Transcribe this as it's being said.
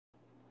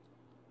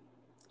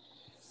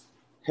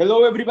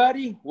Hello,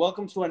 everybody.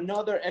 Welcome to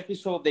another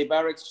episode of the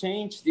Ibarra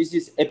Exchange. This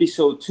is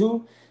episode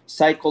 2,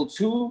 cycle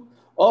 2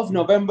 of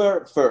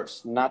November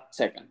 1st, not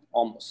 2nd,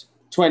 almost.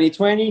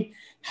 2020.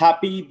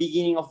 Happy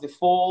beginning of the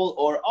fall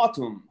or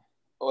autumn.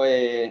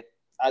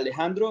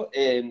 Alejandro,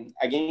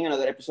 again,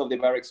 another episode of the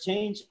Ibarra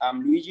Exchange.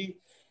 I'm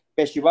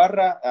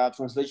luigi.ibarra, a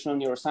translational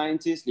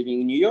neuroscientist living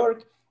in New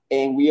York.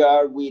 And we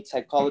are with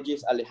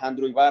psychologist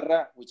Alejandro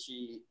Ibarra, which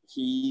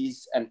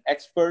he's an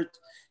expert.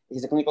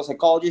 He's a clinical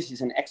psychologist.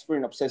 He's an expert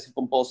in obsessive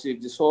compulsive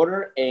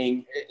disorder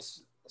and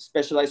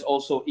specialized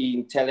also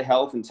in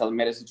telehealth and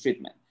telemedicine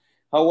treatment.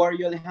 How are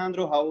you,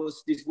 Alejandro? How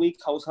was this week?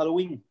 How was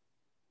Halloween?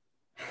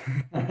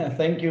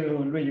 Thank you,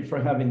 Luigi,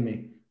 for having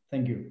me.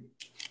 Thank you.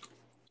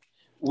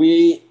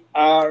 We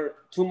are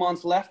 2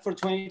 months left for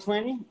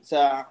 2020. It's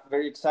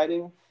very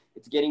exciting.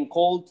 It's getting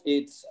cold.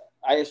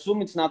 I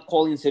assume it's not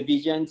cold in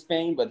Sevilla in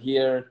Spain, but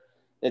here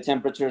the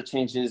temperature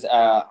changes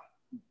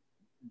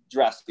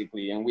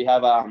drastically. And we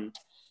have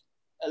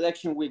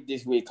election week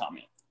this week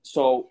coming.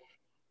 So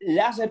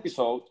last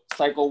episode,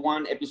 cycle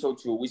 1, episode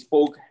 2, we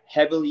spoke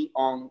heavily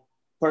on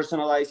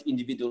personalized,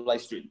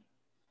 individualized treatment.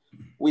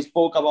 We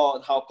spoke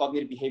about how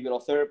cognitive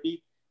behavioral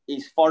therapy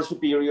is far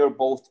superior,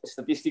 both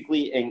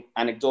statistically and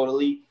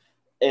anecdotally,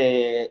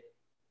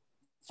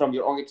 from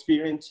your own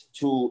experience,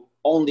 to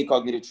only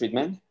cognitive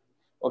treatment.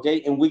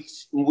 Okay, and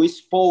we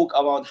spoke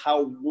about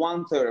how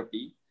one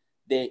therapy,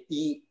 the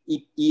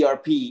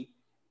ERP,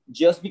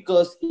 just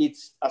because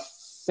it's a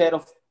set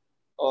of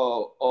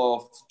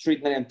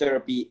treatment and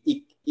therapy,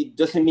 it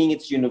doesn't mean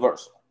it's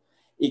universal.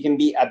 It can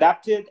be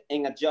adapted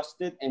and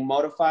adjusted and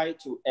modified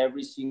to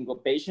every single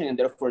patient, and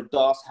therefore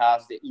thus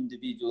has the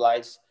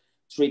individualized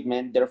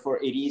treatment.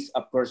 Therefore, it is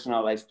a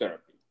personalized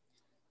therapy.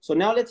 So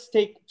now let's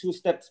take 2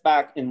 steps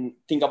back and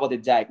think about the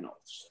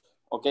diagnosis.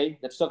 Okay,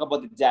 let's talk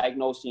about the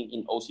diagnosing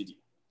in OCD.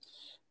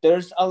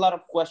 There's a lot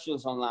of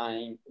questions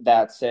online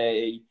that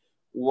say,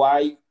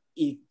 why,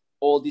 if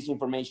all this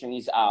information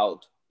is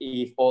out,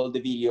 if all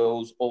the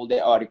videos, all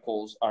the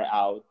articles are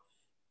out,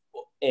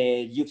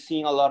 you've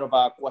seen a lot of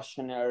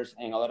questionnaires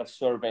and a lot of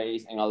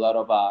surveys and a lot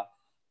of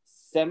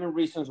 7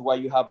 reasons why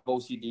you have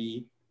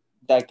OCD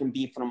that can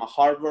be from a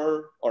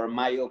Harvard or a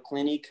Mayo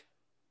Clinic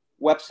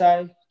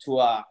website to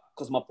a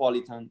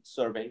Cosmopolitan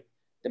survey,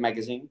 the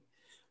magazine.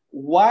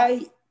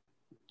 Why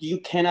you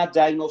cannot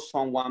diagnose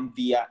someone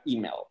via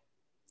email,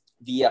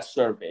 via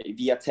survey,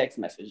 via text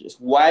messages?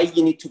 Why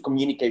you need to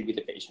communicate with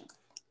the patient?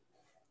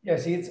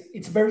 Yes,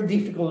 it's very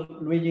difficult,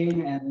 Luigi,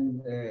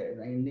 and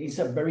it's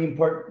a very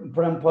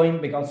important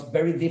point because it's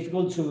very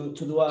difficult to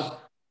do a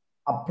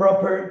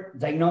proper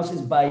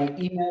diagnosis by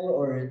email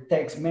or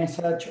text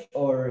message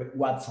or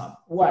WhatsApp.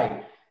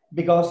 Why?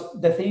 Because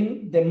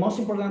the most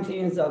important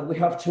thing is that we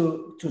have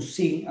to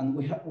see, and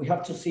we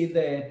have to see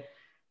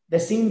the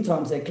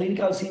symptoms, the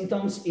clinical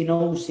symptoms in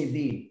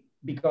OCD,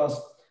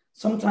 because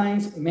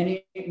sometimes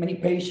many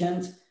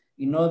patients,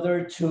 in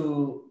order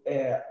to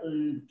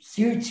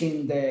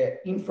searching the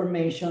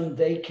information,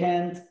 they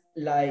can't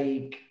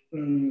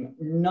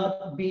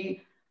not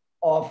be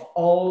of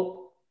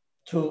all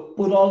to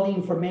put all the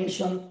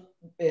information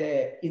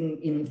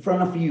in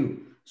front of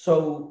you.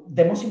 So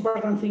the most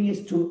important thing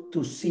is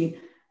to see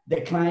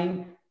the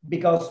client,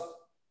 because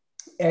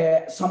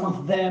some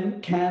of them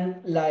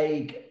can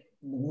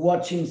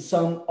watching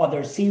some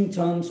other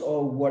symptoms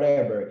or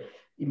whatever.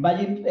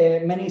 Imagine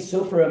many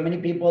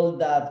people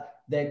that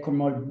the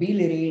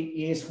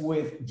comorbidity is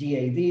with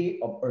GAD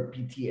or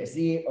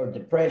PTSD or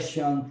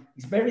depression.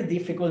 It's very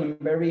difficult and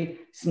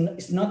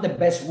it's not the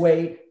best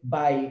way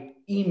by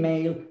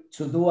email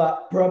to do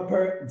a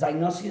proper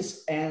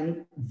diagnosis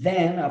and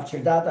then after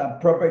that a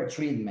proper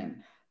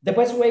treatment. The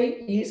best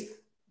way is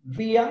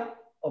via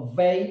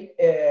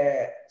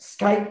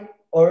Skype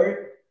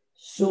or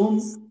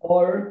Zoom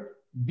or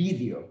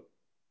video.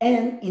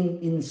 And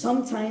in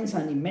sometimes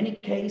and in many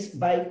cases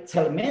by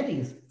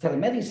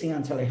telemedicine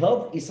and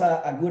telehealth is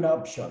a good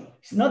option.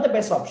 It's not the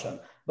best option,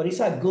 but it's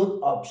a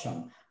good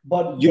option.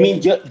 But you mean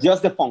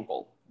just the phone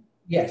call?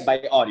 Yes.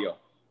 By audio.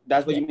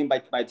 That's what you mean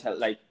by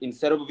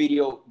instead of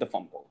video, the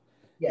phone call.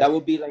 Yes. That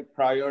would be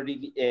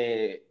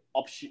priority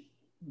option,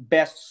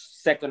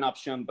 best second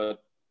option,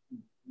 but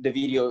the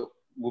video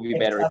will be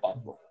better if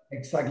possible.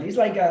 Exactly. It's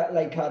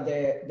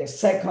the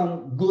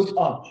second good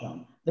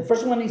option. The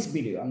first one is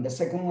video, and the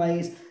second one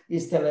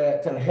is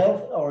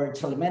telehealth or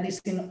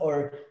telemedicine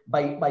or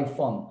by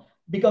phone,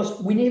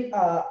 because we need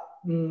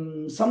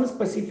some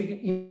specific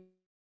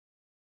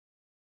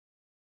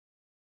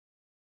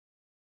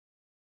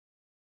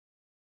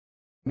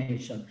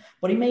information.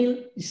 But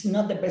email is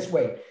not the best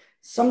way.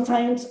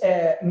 Sometimes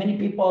many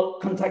people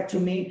contact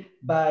to me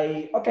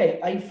by, okay,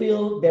 I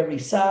feel very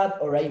sad,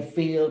 or I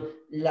feel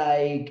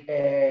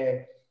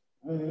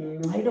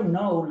I don't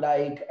know,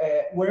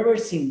 whatever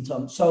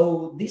symptom.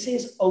 So this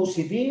is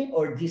OCD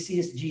or this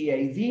is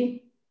GAD.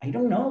 I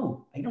don't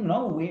know.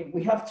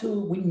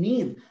 We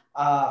need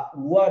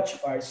watch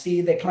or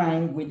see the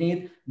client. We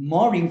need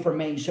more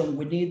information.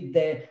 We need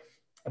the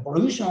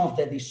evolution of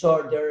the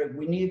disorder.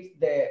 We need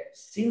the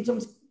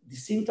symptoms,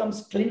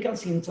 clinical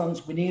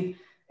symptoms. We need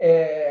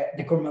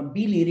the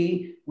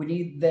comorbidity, we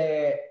need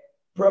the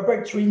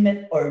proper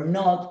treatment or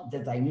not, the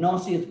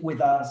diagnosis with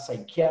a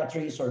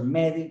psychiatrist or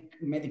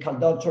medical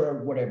doctor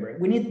or whatever.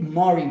 We need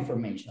more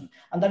information.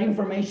 And that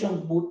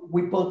information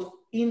we put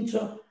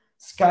into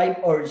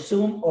Skype or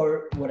Zoom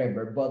or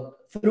whatever, but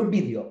through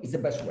video is the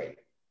best way.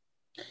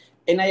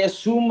 And I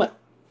assume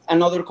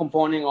another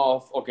component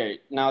of, okay,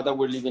 now that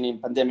we're living in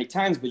pandemic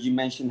times, but you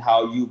mentioned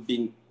how you've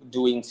been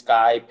doing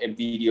Skype and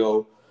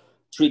video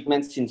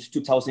treatment since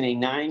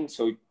 2009.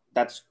 So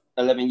that's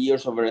 11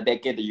 years, over a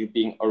decade that you've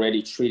been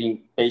already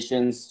treating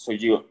patients. So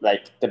you,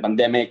 like, the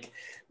pandemic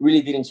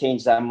really didn't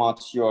change that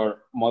much your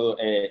model,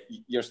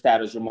 your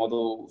status, your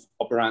model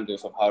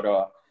operandus of how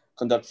to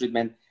conduct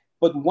treatment.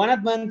 But one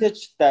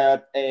advantage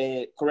that,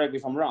 correct me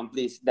if I'm wrong,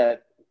 please,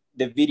 that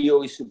the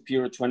video is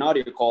superior to an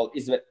audio call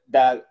is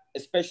that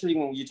especially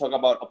when you talk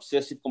about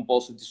obsessive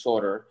compulsive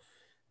disorder,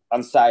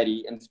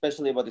 anxiety, and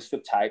especially about the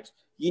subtypes,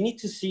 you need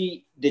to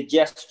see the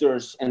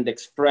gestures and the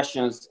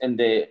expressions and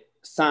the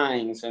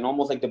signs and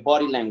almost like the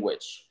body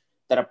language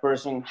that a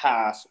person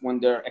has when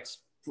they're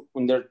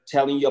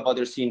telling you about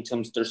their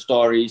symptoms, their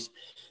stories,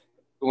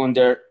 when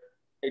they're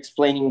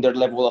explaining their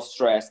level of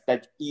stress,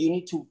 that you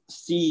need to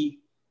see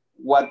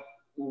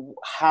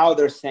how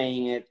they're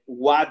saying it,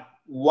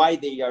 why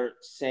they are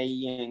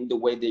saying the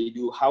way they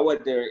do, how are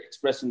they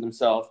expressing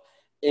themselves,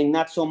 and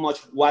not so much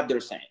what they're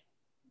saying.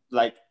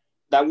 Like,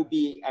 that would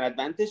be an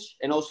advantage.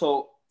 And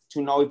also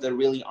to know if they're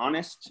really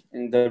honest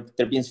and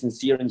they're being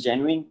sincere and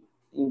genuine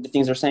in the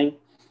things they're saying.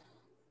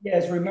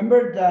 Yes,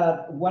 remember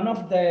that one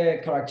of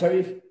the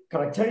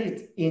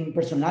characteristics in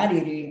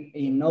personality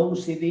in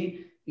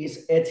OCD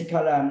is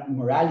ethical and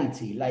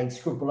morality, like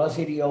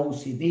scrupulosity,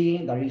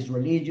 OCD, that is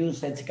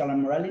religious, ethical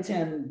and morality.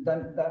 And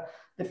that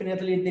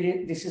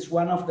definitely this is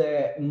one of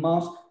the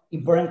most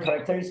important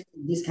characteristics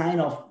in this kind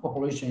of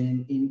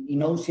population in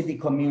OCD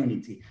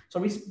community.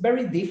 So it's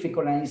very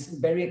difficult and it's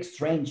very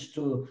strange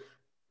to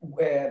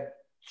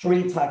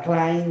treat a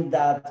client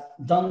that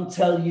don't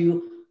tell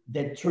you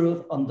the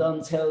truth and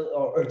don't tell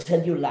or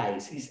tell you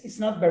lies. It's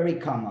not very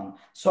common.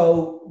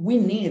 So we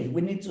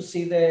need to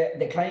see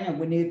the client.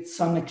 We need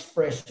some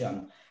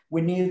expression.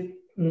 We need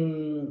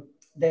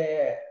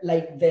the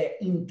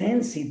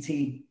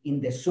intensity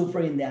in the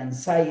suffering, the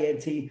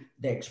anxiety,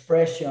 the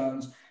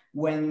expressions.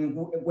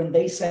 When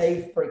they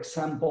say, for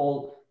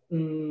example,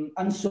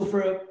 I'm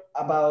suffering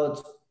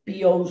about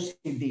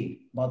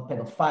POCD, about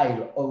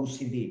pedophile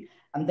OCD,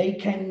 and they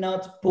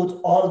cannot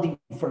put all the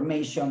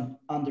information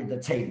under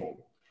the table.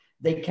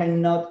 They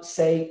cannot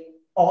say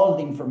all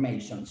the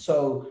information.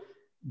 So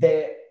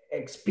the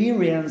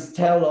experience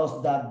tells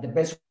us that the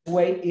best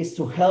way is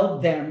to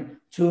help them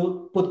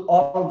to put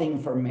all the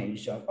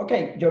information.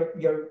 Okay,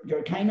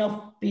 your kind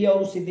of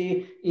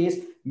POCD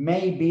is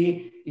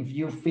maybe if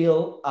you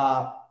feel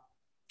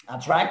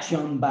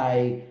attraction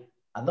by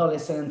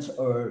adolescents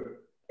or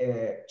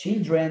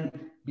children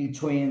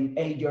between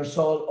 8 years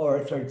old or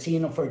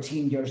 13 or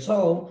 14 years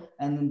old,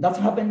 and that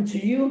happened to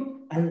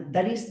you, and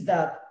that is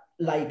that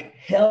like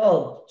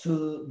help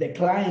to the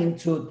client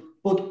to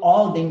put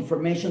all the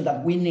information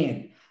that we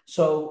need.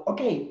 So,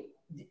 okay,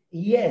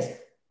 yes,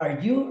 are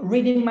you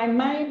reading my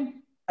mind?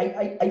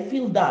 I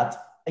feel that.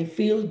 I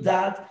feel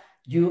that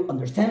you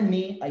understand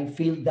me. I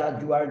feel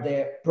that you are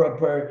the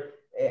proper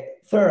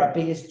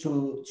therapist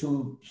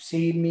to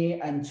see me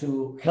and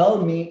to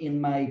help me in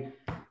my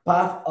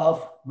path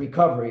of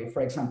recovery,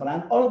 for example.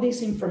 And all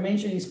this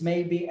information is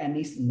maybe and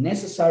is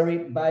necessary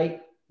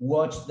by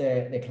watch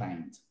the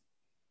client.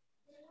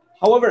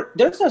 However,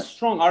 there's a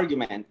strong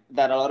argument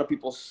that a lot of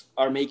people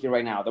are making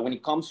right now that when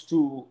it comes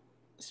to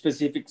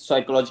specific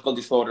psychological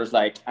disorders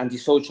like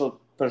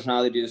antisocial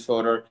personality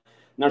disorder,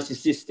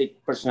 narcissistic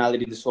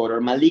personality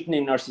disorder,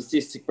 malignant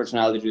narcissistic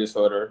personality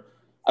disorder,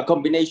 a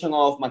combination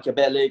of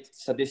Machiavellic,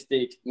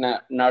 sadistic,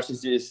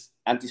 narcissist,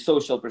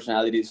 antisocial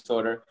personality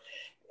disorder,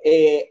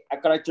 a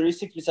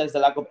characteristic besides the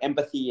lack of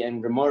empathy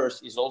and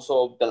remorse is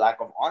also the lack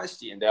of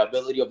honesty and the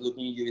ability of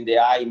looking you in the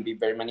eye and be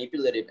very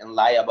manipulative and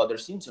lie about their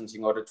symptoms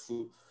in order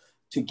to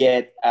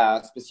get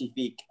a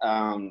specific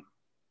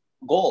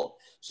goal.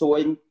 So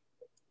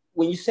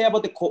when you say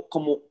about the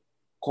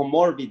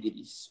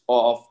comorbidities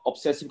of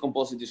obsessive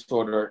compulsive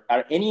disorder,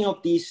 are any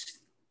of these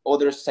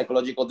other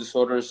psychological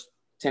disorders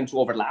tend to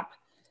overlap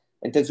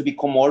and tend to be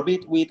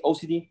comorbid with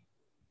OCD?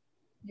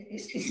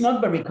 It's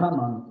not very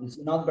common. It's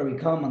not very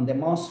common. The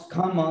most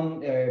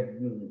common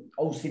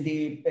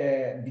OCD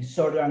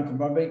disorder and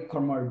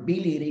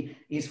comorbidity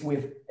is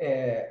with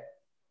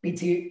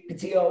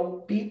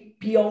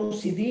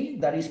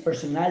POCD, that is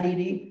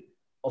personality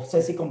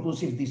obsessive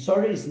compulsive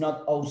disorder, is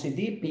not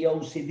OCD,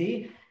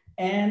 POCD,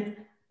 and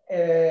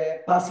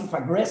passive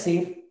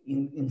aggressive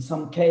in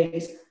some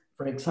case,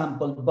 for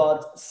example,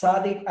 but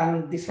sadic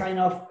and this kind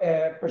of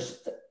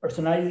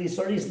personality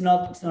disorder is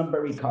not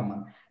very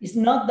common. It's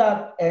not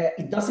that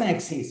it doesn't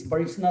exist,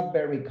 but it's not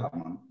very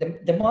common.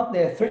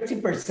 The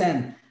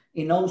 30%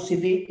 in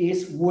OCD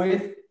is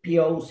with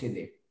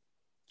POCD.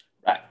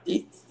 Right.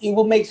 It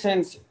will make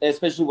sense,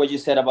 especially what you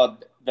said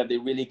about that they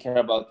really care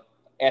about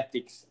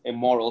ethics and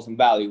morals and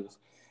values.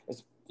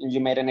 you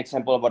made an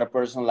example about a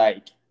person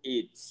like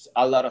it's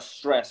a lot of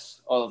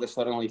stress, all of a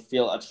sudden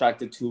feel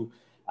attracted to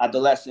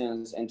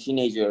adolescents and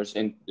teenagers,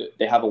 and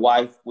they have a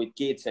wife with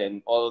kids,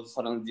 and all of a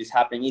sudden this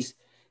happening.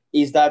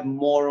 Is that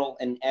moral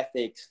and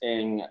ethics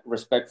and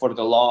respect for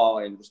the law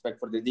and respect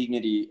for the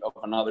dignity of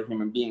another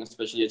human being,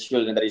 especially a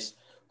children, that is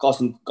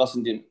causing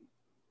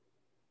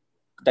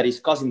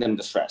them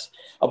the stress?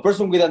 A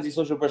person with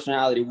antisocial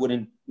personality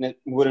wouldn't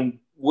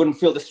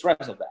feel the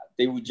stress of that.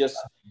 They would just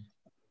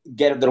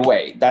get their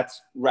way.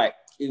 That's right.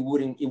 It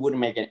wouldn't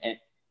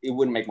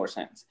make more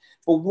sense.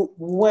 But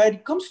when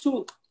it comes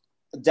to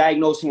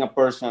diagnosing a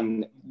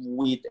person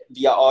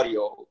via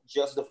audio,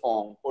 just the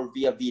phone, or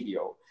via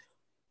video,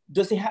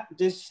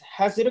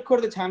 has it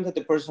occurred the time that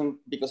the person,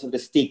 because of the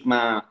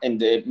stigma and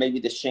maybe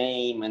the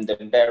shame and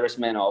the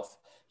embarrassment of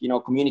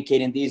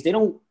communicating this, they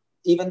don't,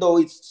 even though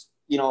it's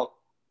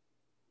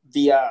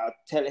via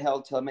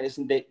telehealth,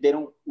 telemedicine, they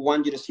don't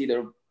want you to see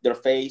their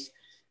face.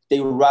 They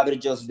would rather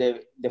just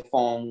the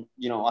phone,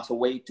 as a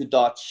way to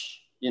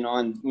dodge,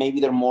 and maybe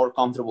they're more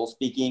comfortable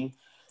speaking.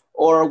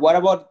 Or what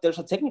about there's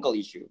a technical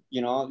issue?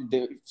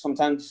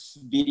 Sometimes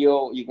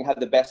video, you can have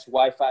the best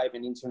Wi-Fi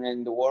and internet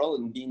in the world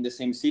and be in the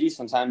same city.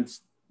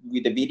 Sometimes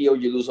with the video,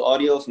 you lose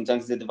audio.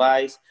 Sometimes the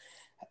device.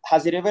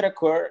 Has it ever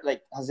occurred?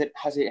 Like, has it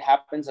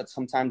happened that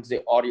sometimes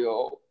the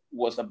audio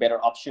was a better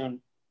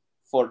option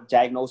for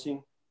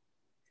diagnosing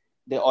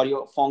the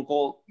audio phone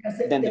call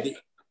than the video?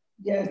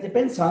 Yes,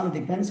 depends on.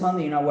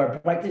 In our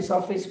practice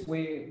office,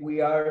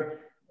 we are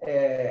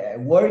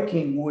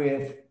working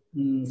with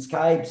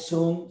Skype,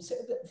 Zoom.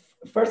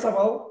 First of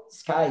all,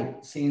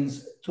 Skype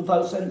since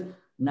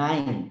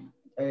 2009.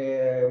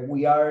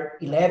 We are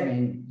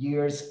 11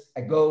 years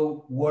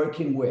ago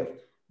working with.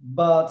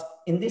 But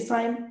in this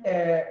time,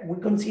 we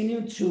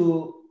continue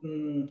to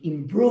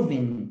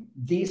improving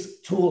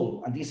this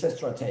tool and these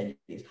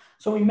strategies.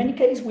 So in many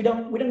cases, we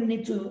don't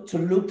need to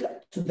look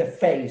to the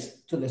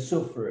face, to the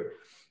sufferer.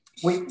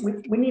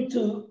 We need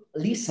to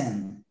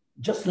listen.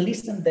 Just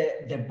listen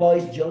the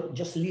voice.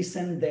 Just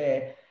listen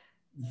the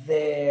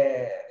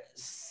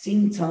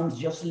symptoms.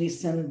 Just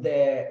listen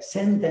the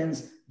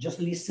sentence. Just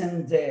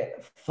listen the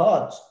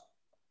thoughts.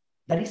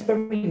 That is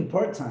very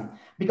important,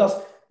 because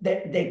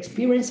the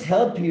experience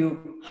help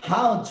you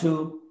how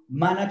to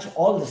manage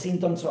all the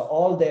symptoms, or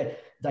all the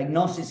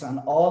diagnosis and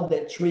all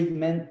the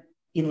treatment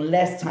in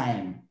less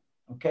time.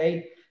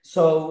 Okay,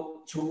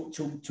 so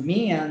to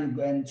me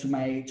and to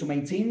my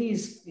team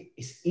is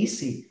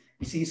easy.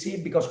 It's easy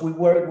because we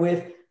work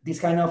with this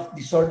kind of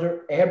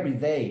disorder every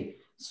day.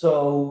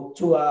 So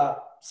to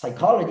a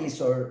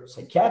psychologist or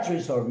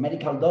psychiatrist or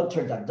medical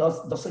doctor that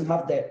doesn't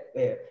have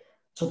the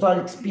total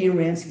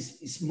experience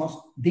is most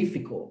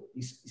difficult.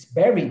 It's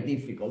very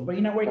difficult. But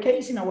in our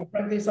case, in our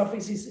practice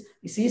office,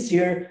 it's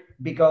easier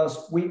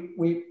because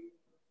we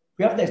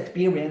have the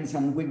experience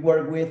and we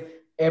work with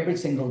every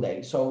single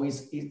day. So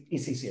it's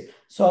easier.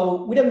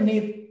 So we don't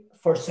need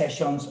 4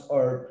 sessions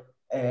or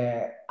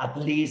at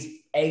least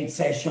 8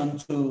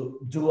 sessions to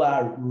do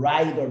a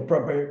right or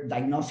proper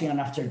diagnosis, and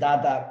after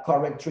that, a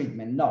correct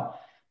treatment. No,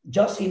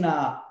 just in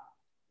a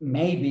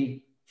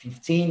maybe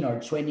 15 or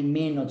 20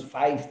 minutes,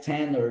 5,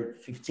 10 or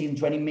 15,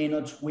 20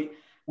 minutes, we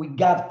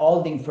got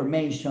all the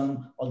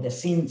information, all the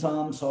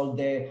symptoms, all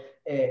the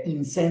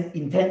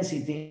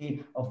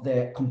intensity of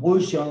the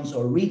compulsions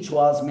or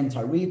rituals,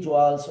 mental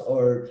rituals,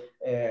 or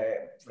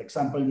for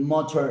example,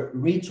 motor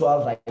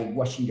rituals like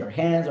washing your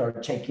hands or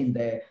checking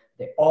the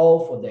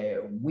off or the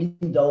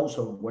windows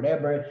or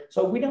whatever.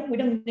 So we don't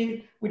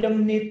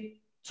need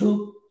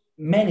too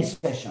many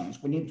sessions.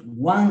 We need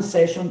 1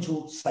 session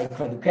to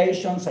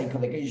psychoeducation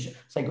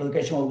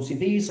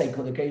OCD,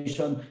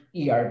 psychoeducation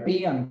ERP,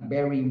 and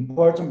very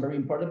important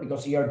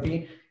because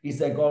ERP is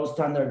the gold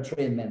standard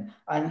treatment.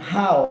 And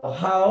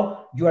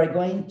how you are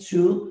going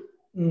to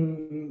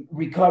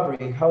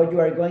recovery, how you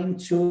are going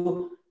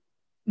to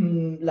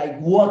like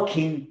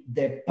walking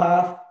the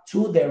path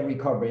to the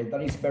recovery.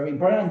 That is very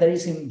important. That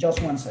is in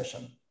just 1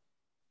 session.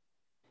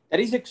 That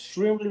is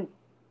extremely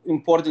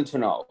important to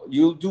know.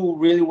 You do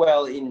really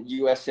well in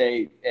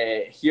USA.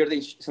 Here,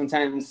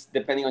 sometimes,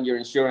 depending on your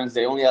insurance,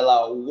 they only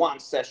allow 1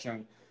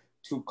 session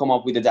to come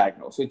up with a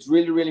diagnosis. So it's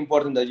really, really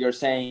important that you're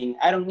saying,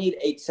 I don't need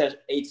 8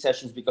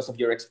 sessions because of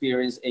your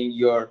experience and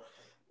your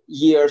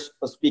years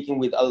of speaking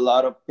with a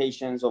lot of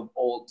patients of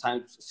all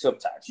types,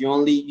 subtypes. You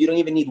don't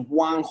even need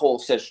 1 whole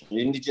session.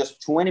 You need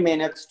just 20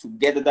 minutes to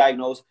get the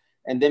diagnosis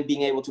and then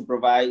being able to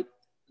provide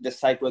the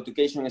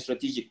psychoeducation and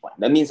strategic plan.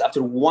 That means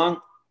after 1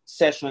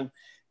 session,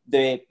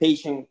 the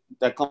patient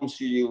that comes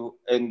to you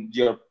and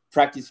your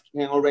practice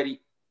can already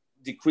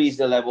decrease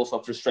the levels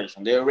of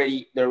frustration. They're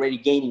already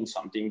gaining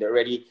something.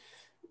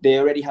 They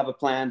already have a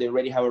plan. They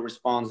already have a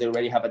response. They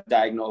already have a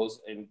diagnosis,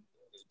 and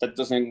that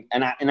doesn't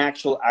an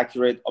actual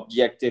accurate,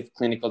 objective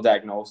clinical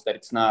diagnosis. That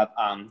it's not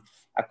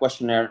a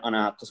questionnaire on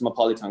a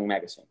cosmopolitan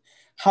magazine.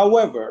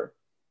 However,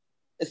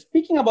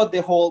 speaking about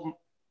the whole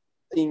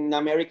in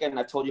America, and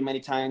I've told you many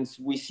times,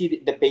 we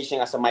see the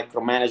patient as a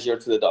micromanager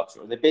to the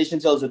doctor. The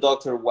patient tells the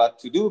doctor what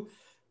to do.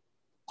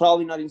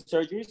 probably not in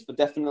surgeries, but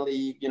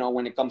definitely, you know,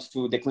 when it comes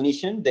to the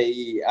clinician,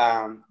 they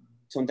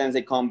sometimes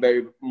they come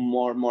very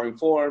more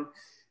informed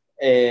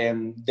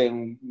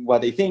than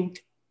what they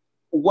think.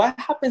 What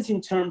happens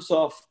in terms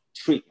of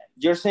treatment?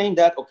 You're saying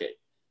that, okay,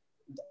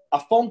 a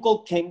phone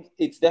call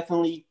it's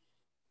definitely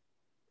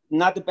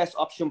not the best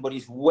option, but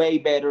it's way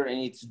better and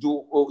it's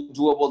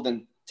doable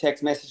than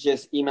text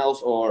messages,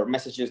 emails, or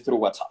messages through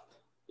WhatsApp.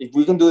 If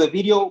we can do the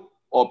video,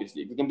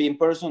 obviously. If we can be in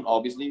person,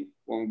 obviously,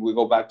 when we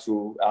go back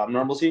to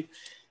normalcy.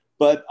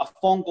 But a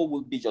phone call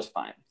would be just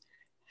fine.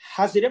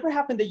 Has it ever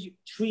happened that you're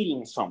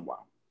treating someone,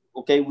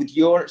 okay, with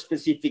your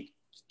specific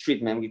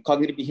treatment, with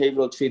cognitive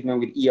behavioral treatment,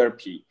 with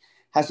ERP?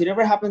 Has it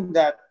ever happened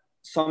that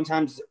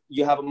sometimes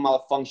you have a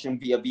malfunction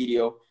via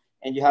video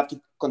and you have to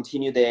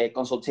continue the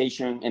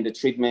consultation and the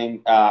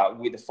treatment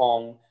with the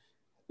phone?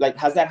 Like,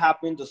 has that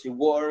happened? Does it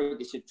work?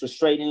 Is it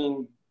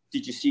frustrating?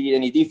 Did you see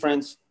any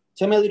difference?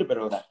 Tell me a little bit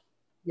about that.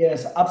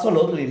 Yes,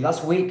 absolutely.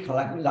 Last week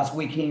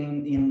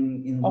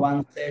in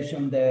one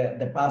session,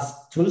 the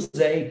past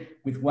Tuesday,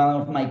 with one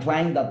of my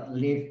clients that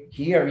live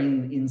here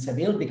in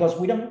Seville, because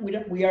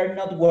we are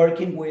not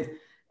working with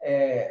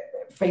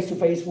face to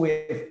face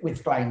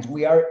with clients.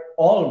 We are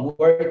all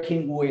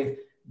working with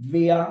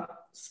via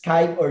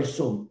Skype or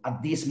Zoom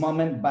at this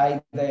moment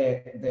by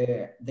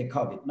the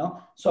COVID.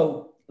 No,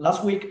 so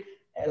last week,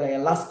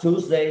 last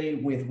Tuesday,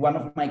 with one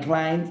of my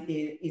clients,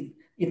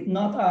 it's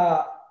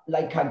not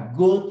like a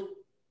good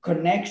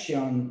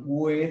connection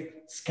with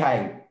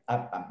Skype,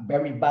 a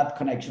very bad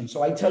connection.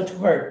 So I tell to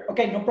her,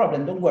 okay, no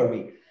problem, don't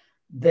worry.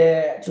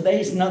 Today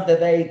is not the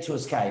day to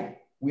Skype.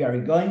 We are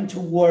going to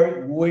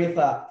work with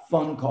a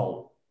phone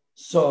call.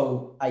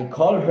 So I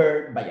call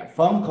her by a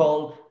phone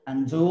call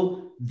and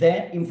do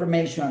the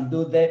information,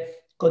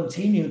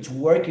 continue to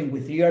working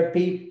with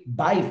ERP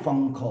by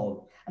phone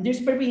call. And it's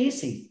very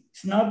easy.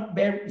 It's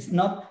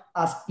not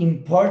as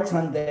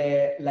important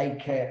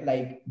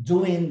like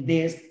doing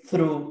this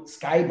through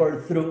Skype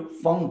or through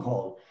phone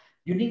call.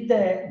 You need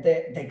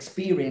the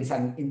experience.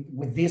 And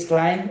with this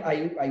client,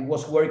 I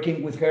was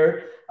working with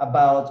her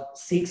about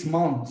 6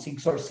 months,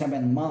 6 or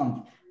 7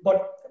 months,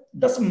 but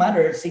doesn't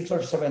matter 6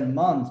 or 7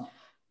 months.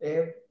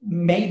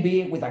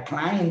 Maybe with a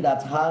client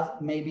that has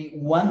maybe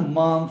 1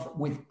 month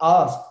with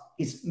us,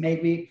 is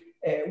maybe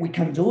we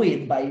can do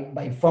it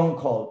by phone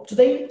call.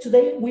 Today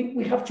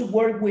we have to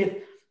work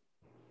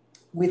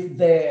with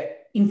the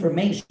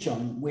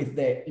information, with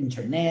the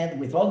internet,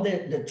 with all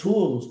the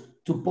tools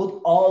to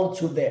put all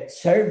to the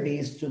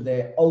service to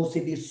the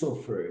OCD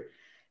sufferer.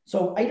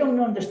 So I don't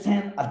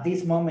understand at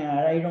this moment,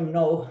 I don't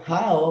know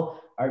how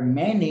are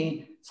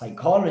many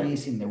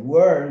psychologists in the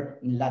world,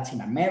 in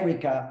Latin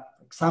America,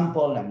 for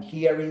example, and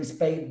here in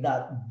Spain,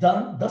 that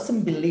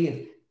doesn't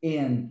believe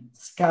in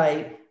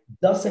Skype,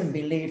 doesn't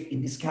believe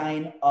in this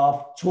kind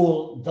of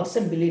tool,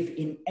 doesn't believe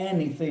in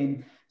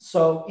anything.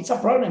 So it's a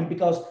problem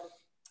because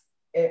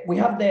we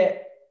have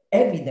the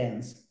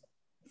evidence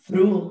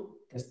through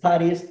the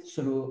studies,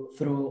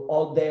 through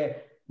all the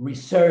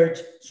research,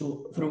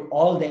 through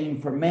all the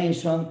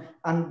information,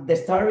 and the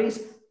studies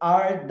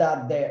are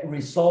that the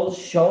results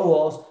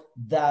show us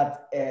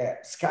that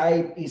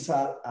Skype is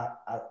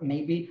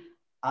maybe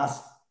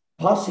as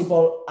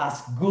possible,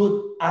 as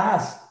good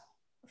as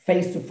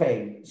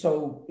face-to-face.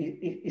 So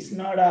it's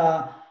not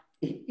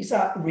it's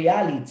a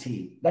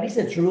reality. That is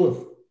the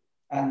truth.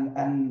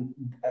 And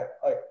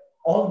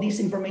all this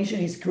information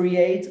is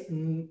created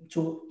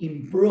to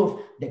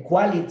improve the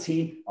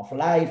quality of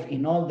life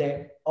in all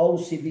the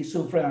OCD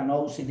sufferer and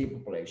OCD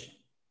population.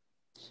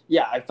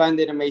 Yeah, I find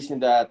it amazing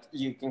that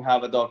you can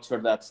have a doctor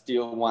that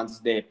still wants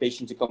the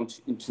patient to come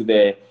into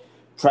the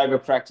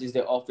private practice,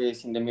 the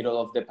office in the middle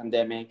of the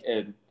pandemic,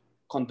 and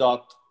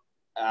conduct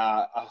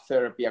a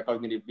therapy, a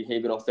cognitive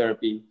behavioral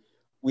therapy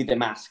with a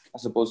mask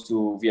as opposed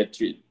to via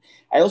treat.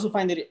 I also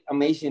find it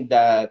amazing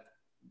that,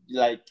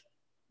 like,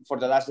 for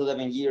the last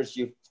 11 years,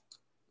 you've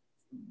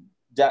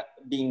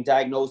been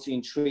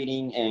diagnosing,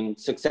 treating, and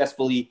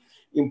successfully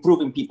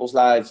improving people's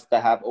lives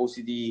that have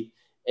OCD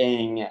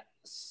and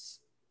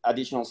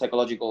additional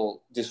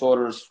psychological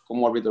disorders,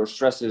 comorbid or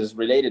stresses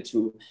related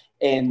to,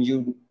 and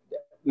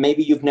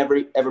maybe you've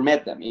never ever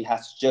met them. It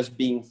has just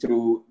been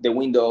through the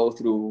window,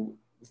 through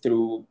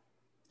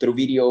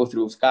video,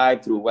 through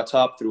Skype, through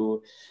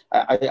WhatsApp,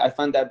 I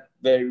find that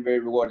very, very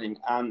rewarding.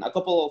 And a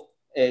couple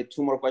of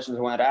two more questions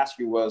I wanted to ask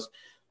you was,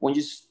 when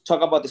you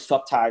talk about the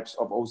subtypes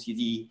of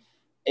OCD,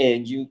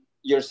 and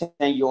you're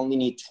saying you only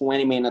need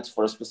 20 minutes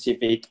for a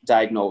specific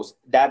diagnosis,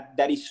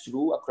 that is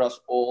true across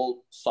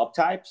all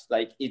subtypes?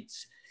 Like,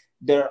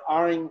 there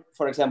aren't,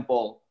 for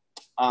example,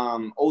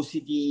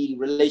 OCD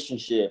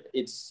relationship,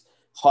 it's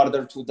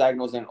harder to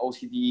diagnose than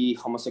OCD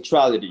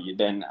homosexuality,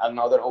 than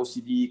another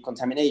OCD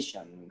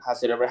contamination.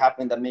 Has it ever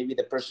happened that maybe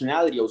the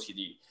personality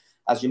OCD,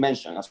 as you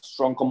mentioned, a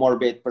strong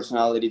comorbid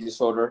personality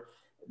disorder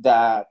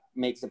that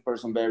makes the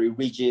person very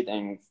rigid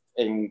and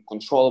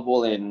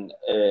controllable and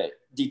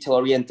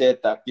detail-oriented,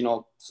 that, you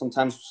know,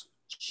 sometimes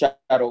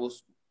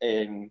shadows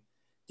and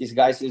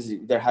disguises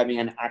they're having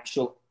an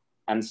actual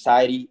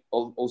anxiety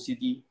of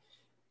OCD?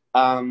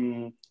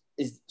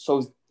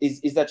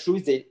 is that true?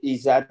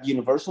 Is that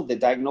universal, the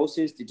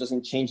diagnosis? It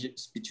doesn't change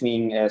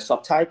between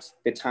subtypes,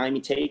 the time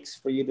it takes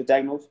for you to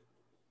diagnose?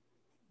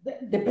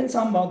 Depends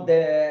on what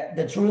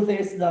the truth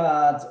is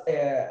that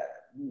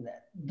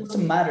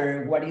doesn't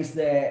matter what is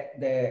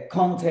the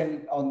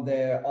content on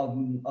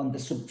the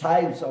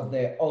subtypes of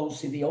the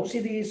OCD.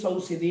 OCD is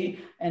OCD,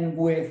 and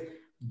with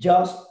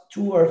just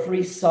 2 or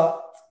 3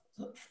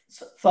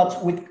 thoughts,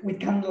 we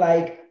can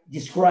like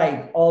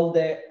describe all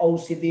the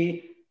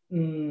OCD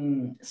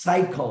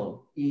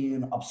cycle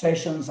in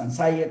obsessions,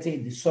 anxiety,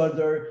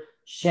 disorder,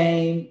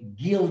 shame,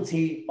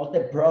 guilty, all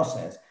the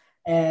process.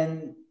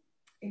 And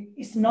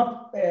it's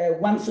not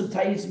one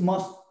subtype is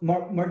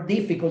more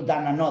difficult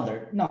than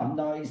another.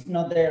 No, it's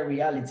not the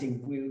reality.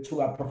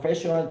 To a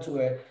professional,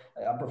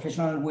 a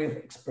professional with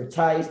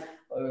expertise,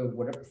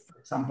 whatever, for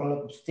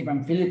example,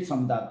 Stephen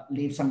Phillipson that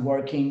lives and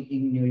working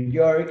in New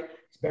York,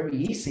 it's very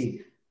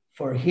easy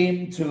for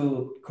him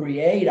to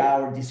create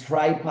or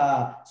describe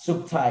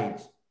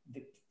subtypes.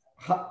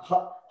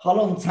 How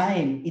long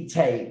time it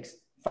takes?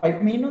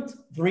 5 minutes,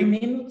 3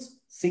 minutes,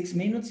 6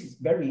 minutes? It's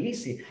very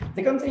easy.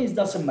 The content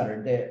doesn't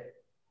matter.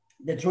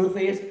 The truth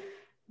is,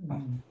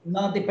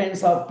 not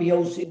depends on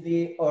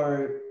POCD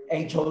or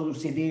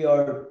HOCD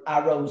or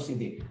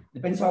ROCD.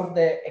 Depends on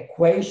the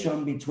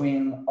equation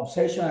between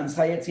obsession,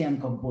 anxiety, and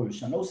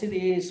compulsion.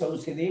 OCD is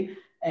OCD,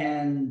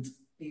 and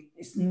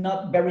it's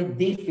not very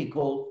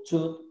difficult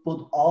to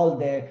put all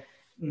the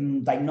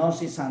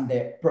diagnosis and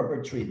the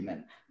proper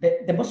treatment.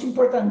 The most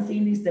important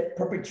thing is the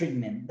proper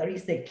treatment. That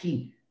is the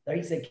key. That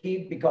is the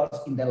key,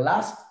 because in the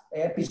last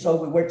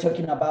episode we were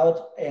talking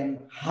about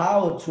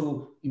how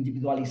to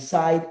individualize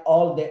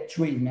all the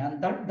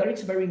treatment. That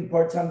is very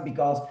important,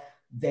 because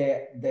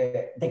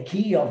the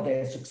key of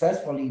the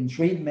successful in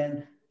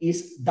treatment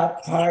is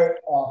that part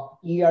of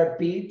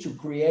ERP to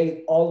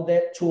create all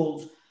the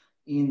tools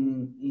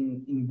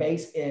in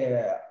base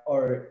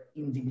or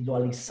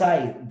individualize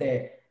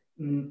the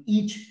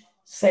each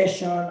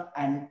session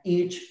and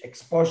each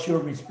exposure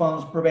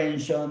response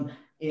prevention,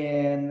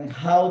 and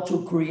how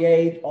to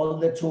create all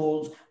the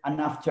tools. And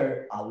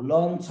after a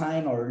long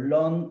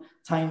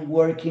time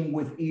working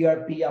with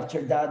ERP,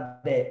 after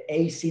that, the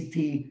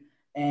ACT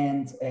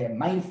and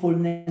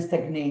mindfulness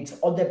techniques,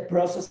 all the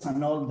process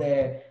and all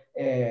the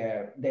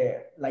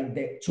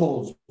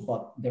tools.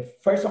 But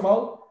first of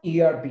all,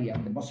 ERP,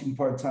 and the most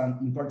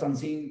important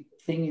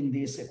thing in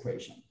this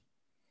equation.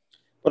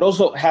 But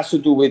also has to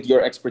do with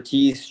your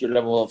expertise, your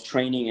level of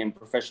training and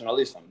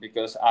professionalism,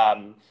 because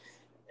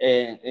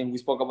and we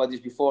spoke about this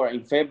before,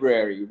 in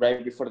February,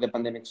 right before the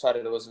pandemic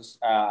started, there was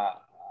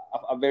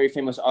a very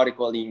famous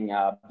article in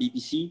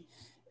BBC.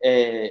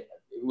 It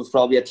was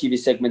probably a TV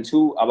segment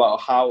too,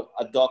 about how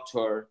a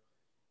doctor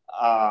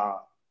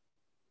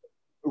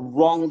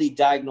wrongly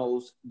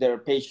diagnosed their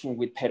patient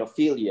with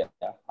pedophilia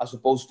as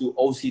opposed to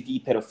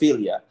OCD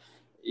pedophilia.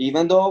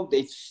 Even though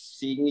they've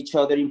seen each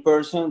other in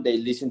person, they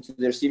listened to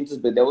their symptoms,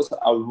 but there was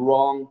a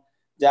wrong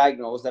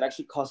diagnosis that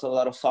actually caused a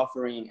lot of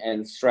suffering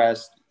and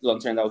stress long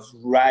term. That was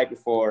right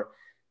before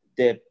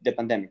the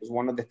pandemic. It was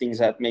one of the things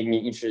that made me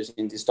interested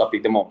in this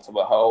topic the most,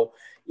 about how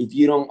if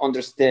you don't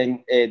understand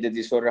the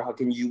disorder, how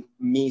can you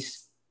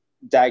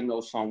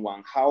misdiagnose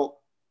someone? How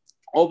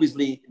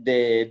obviously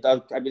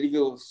I believe it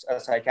was a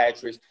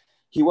psychiatrist,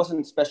 he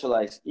wasn't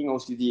specialized in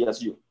OCD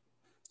as you.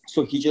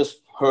 So he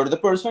just heard the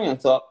person and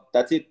thought,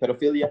 that's it,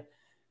 pedophilia.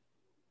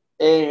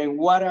 And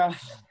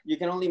you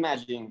can only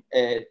imagine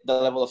the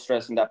level of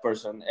stress in that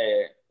person.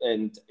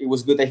 And it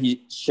was good that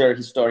he shared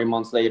his story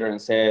months later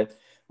and said,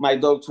 my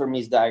doctor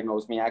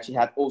misdiagnosed me. I actually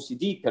had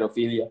OCD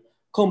pedophilia,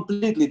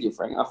 completely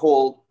different,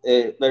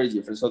 very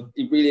different. So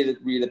it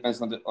really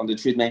depends on the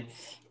treatment.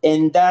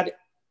 And that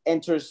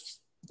enters,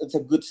 it's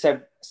a good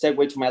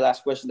segue to my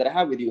last question that I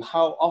have with you.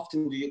 How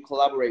often do you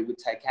collaborate with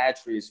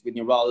psychiatrists, with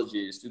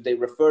neurologists? Do they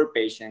refer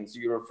patients? Do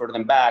you refer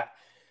them back?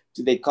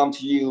 Do they come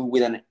to you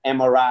with an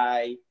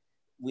MRI,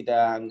 with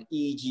an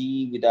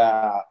EEG, with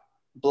a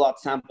blood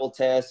sample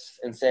test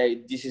and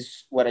say, this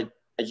is what I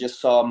just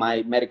saw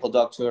my medical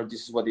doctor,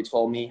 this is what they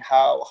told me?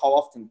 How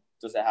often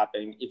does that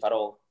happen, if at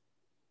all?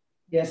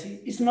 Yes,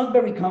 it's not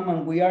very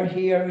common. We are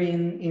here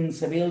in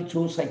Seville,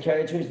 2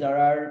 psychiatrists that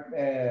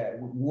are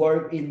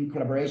work in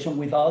collaboration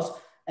with us.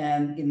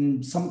 And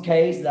in some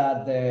case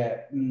that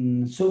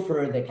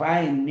the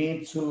client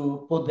needs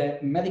to put the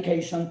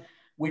medication,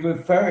 we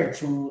refer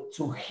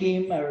to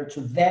him or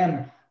to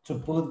them to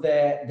put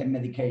the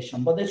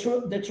medication. But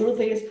the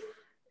truth is,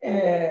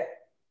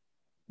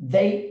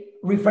 they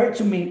refer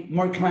to me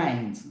more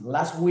clients.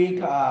 Last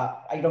week,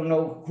 I don't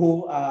know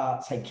who,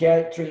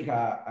 psychiatric,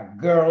 a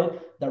girl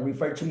that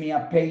referred to me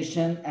a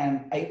patient,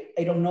 and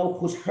I don't know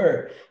who's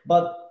her.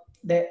 But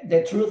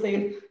the truth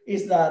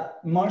is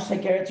that more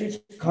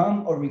psychiatrists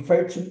come or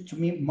refer to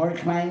me more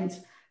clients,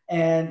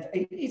 and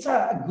it's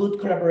a good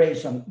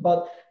collaboration,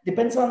 but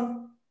depends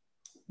on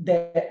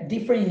the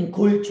different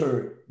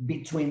culture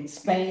between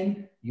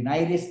Spain,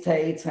 United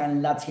States,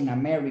 and Latin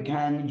America.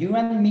 And you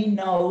and me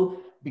know,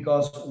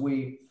 because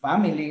we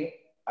family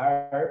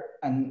are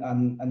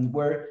and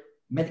we're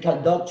medical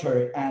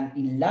doctor, and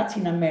in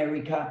Latin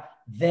America,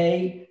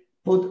 they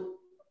put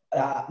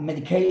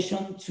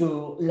medication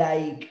to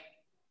like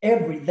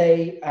every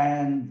day,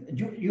 and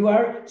you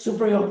are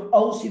suffering of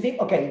OCD,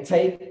 okay,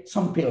 take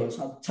some pills,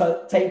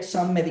 take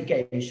some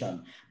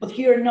medication. But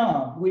here,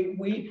 no,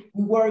 we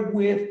work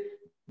with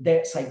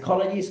the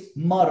psychologist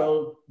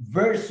model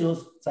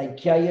versus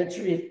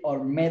psychiatrist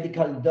or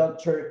medical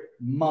doctor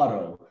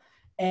model.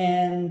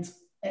 And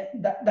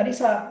that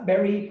is a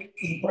very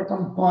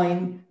important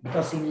point,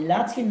 because in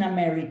Latin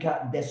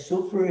America, the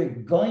sufferer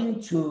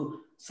going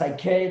to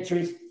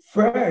psychiatrists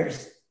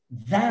first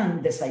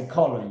than the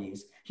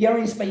psychologist. Here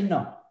in Spain,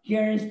 no.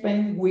 Here in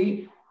Spain,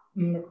 we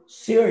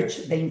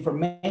search the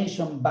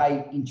information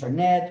by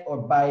internet or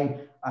by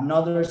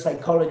another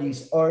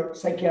psychologist or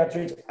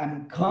psychiatrist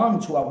and come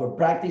to our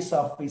practice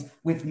office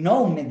with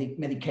no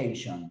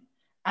medication.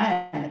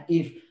 And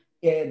if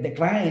the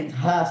client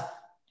has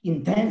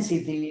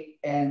intensity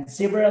and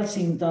several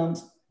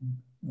symptoms,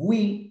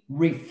 we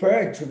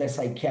refer to the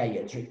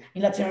psychiatrist.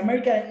 In Latin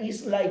America,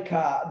 it's like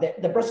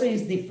the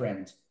process is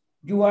different.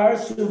 You are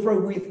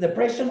suffering with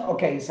depression,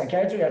 okay,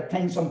 psychiatry,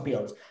 take some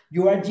pills.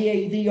 You are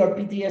GAD or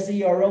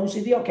PTSD or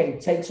OCD, okay,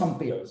 take some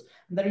pills.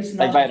 There is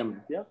not... Like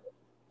vitamins, yeah.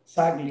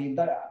 Exactly.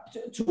 That,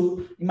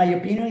 in my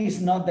opinion,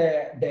 is not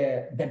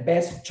the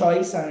best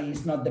choice, and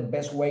it's not the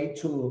best way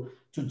to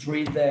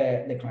treat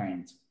the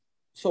client.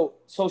 So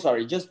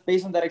sorry, just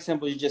based on that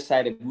example you just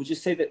cited, would you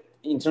say that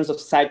in terms of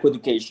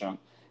psychoeducation,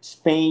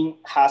 Spain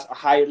has a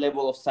higher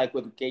level of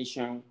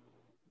psychoeducation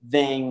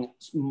than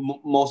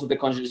most of the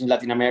countries in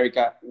Latin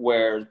America,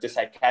 where the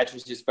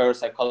psychiatrist is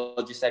first,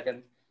 psychologist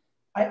second?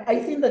 I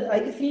think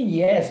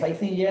yes.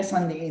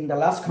 And in the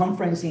last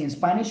conference in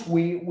Spanish,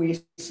 we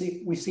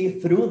see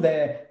through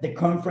the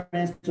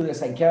conference to the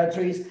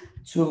psychiatrists,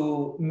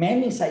 to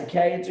many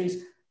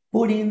psychiatrists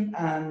putting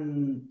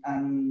and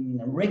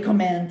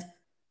recommend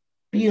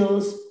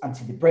pills,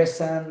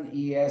 antidepressant,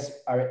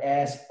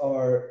 ESRS,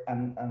 or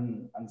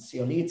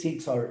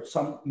anxiolytics, or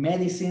some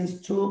medicines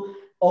to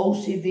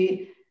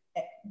OCD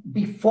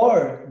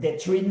before the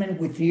treatment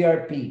with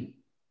ERP.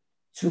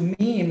 To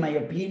me, in my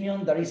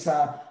opinion, that is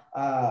a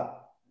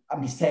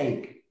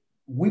mistake.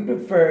 We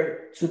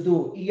prefer to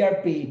do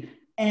ERP,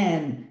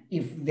 and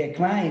if the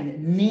client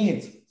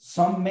needs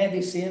some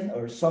medicine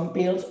or some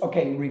pills,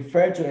 okay,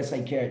 refer to a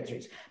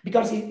psychiatrist.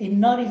 Because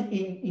in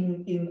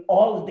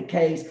all the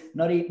case,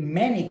 not in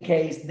many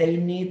cases, they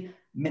need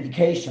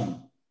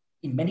medication.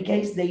 In many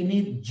cases, they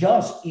need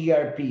just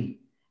ERP.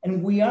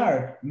 And we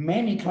are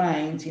many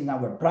clients in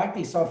our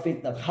practice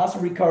office that has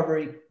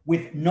recovery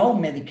with no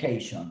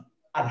medication.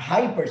 A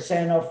high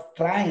percent of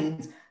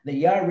clients,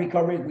 they are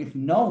recovering with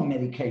no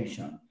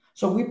medication.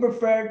 So we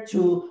prefer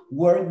to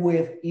work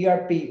with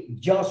ERP,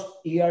 just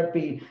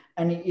ERP.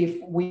 And if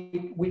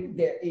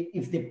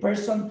if the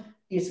person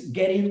is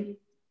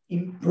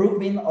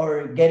improving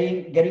or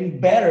getting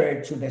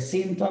better to the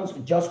symptoms,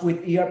 just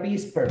with ERP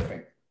is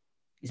perfect.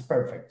 It's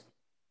perfect.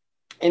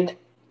 And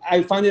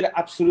I find it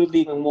absolutely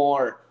even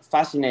more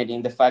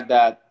fascinating, the fact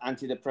that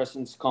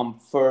antidepressants come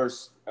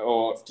first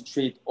or to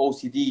treat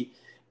OCD,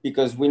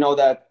 because we know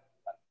that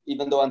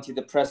even though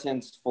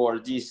antidepressants for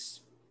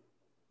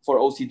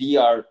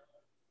OCD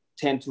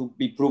tend to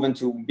be proven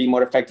to be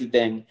more effective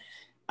than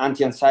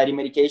anti-anxiety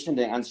medication,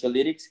 than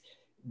anxiolytics,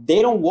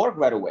 they don't work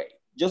right away.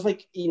 Just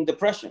like in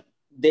depression,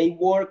 they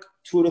work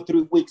 2 to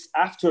 3 weeks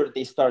after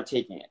they start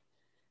taking it.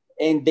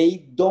 And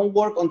they don't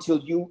work until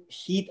you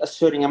hit a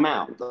certain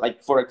amount.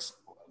 Like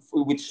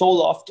with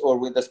Zoloft or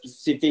with a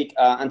specific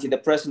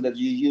antidepressant that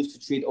you use to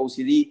treat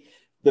OCD,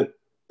 the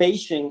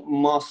patient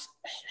must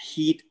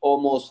hit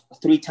almost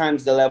 3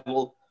 times the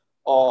level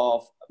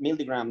of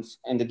milligrams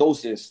and the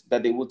doses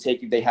that they would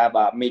take if they have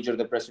a major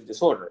depressive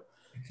disorder.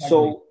 Exactly.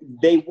 So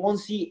they won't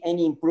see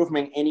any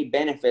improvement, any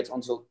benefits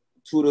until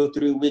 2 to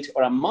 3 weeks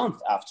or a month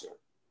after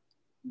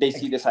they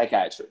see the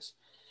psychiatrist.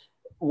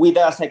 With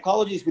a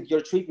psychologist, with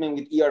your treatment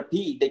with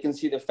ERP, they can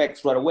see the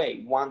effects right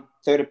away. One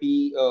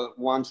therapy,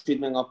 one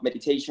treatment of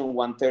meditation,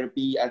 one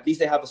therapy. At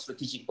least they have a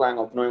strategic plan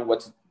of knowing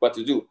what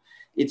to do.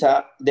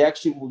 They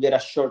actually will get a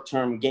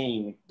short-term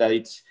gain. That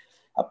it's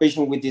a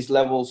patient with these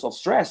levels of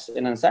stress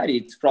and anxiety.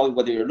 It's probably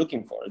what they're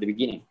looking for at the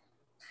beginning.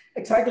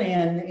 Exactly,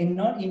 and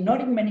not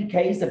in many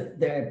cases,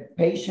 the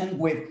patient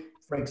with,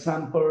 for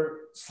example,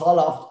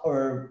 Zoloft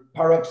or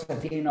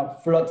paroxetine or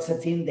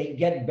fluoxetine, they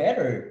get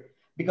better,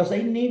 because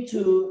they need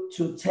to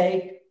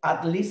take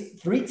at least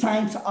 3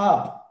 times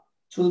up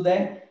to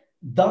the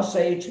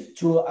dosage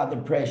to a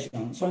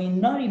depression. So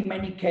not in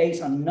many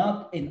cases, and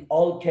not in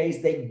all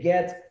cases, they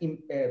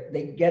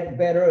get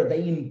better,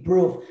 they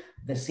improve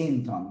the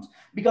symptoms.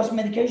 Because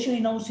medication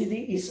in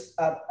OCD is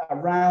at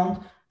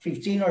around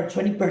 15 or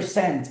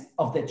 20%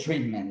 of the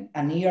treatment,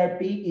 and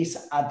ERP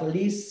is at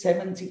least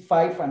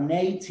 75 and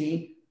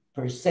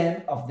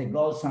 80% of the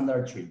gold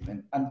standard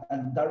treatment.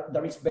 And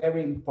that is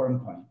very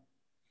important point.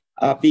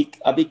 A big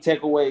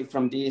takeaway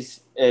from this,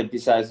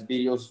 besides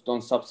videos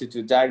don't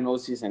substitute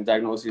diagnosis, and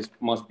diagnosis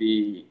must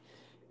be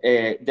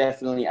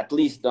definitely at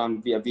least done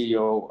via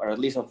video or at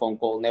least a phone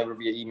call, never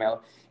via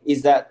email,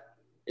 is that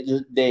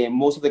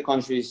most of the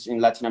countries in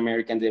Latin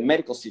America and the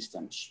medical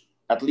systems,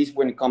 at least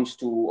when it comes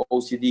to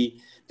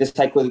OCD, the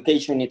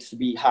psychoeducation needs to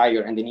be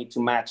higher, and they need to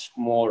match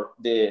more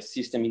the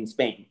system in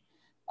Spain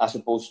as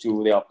opposed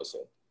to the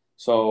opposite.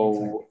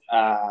 So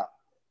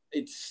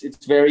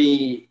it's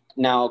very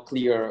now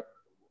clear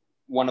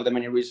one of the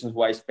many reasons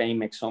why Spain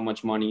makes so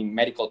much money in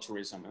medical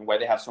tourism, and why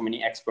they have so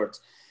many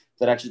experts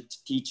that actually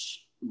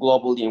teach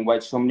globally, and why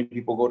so many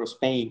people go to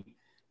Spain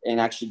and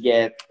actually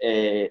get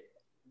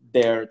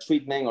their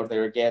treatment or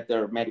they get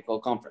their medical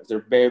conference.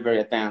 They're very,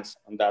 very advanced,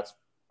 and that's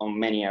on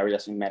many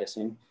areas in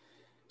medicine.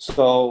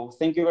 So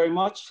thank you very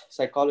much,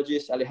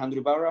 psychologist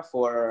Alejandro Ibarra,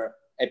 for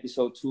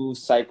episode 2,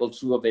 cycle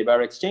 2 of the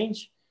Ibarra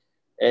Exchange.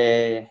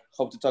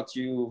 Hope to talk to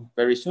you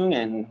very soon,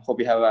 and hope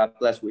you have a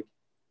blessed week.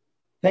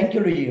 Thank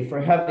you, Luigi,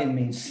 for having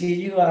me. See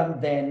you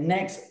on the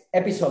next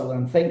episode,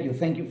 and thank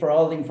you for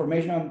all the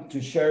information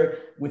to share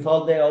with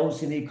all the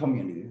OCD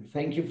community.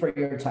 Thank you for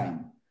your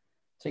time.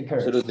 Take care.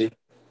 Absolutely.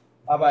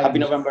 Bye-bye. Happy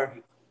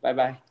November.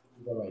 Bye-bye.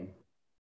 Bye-bye.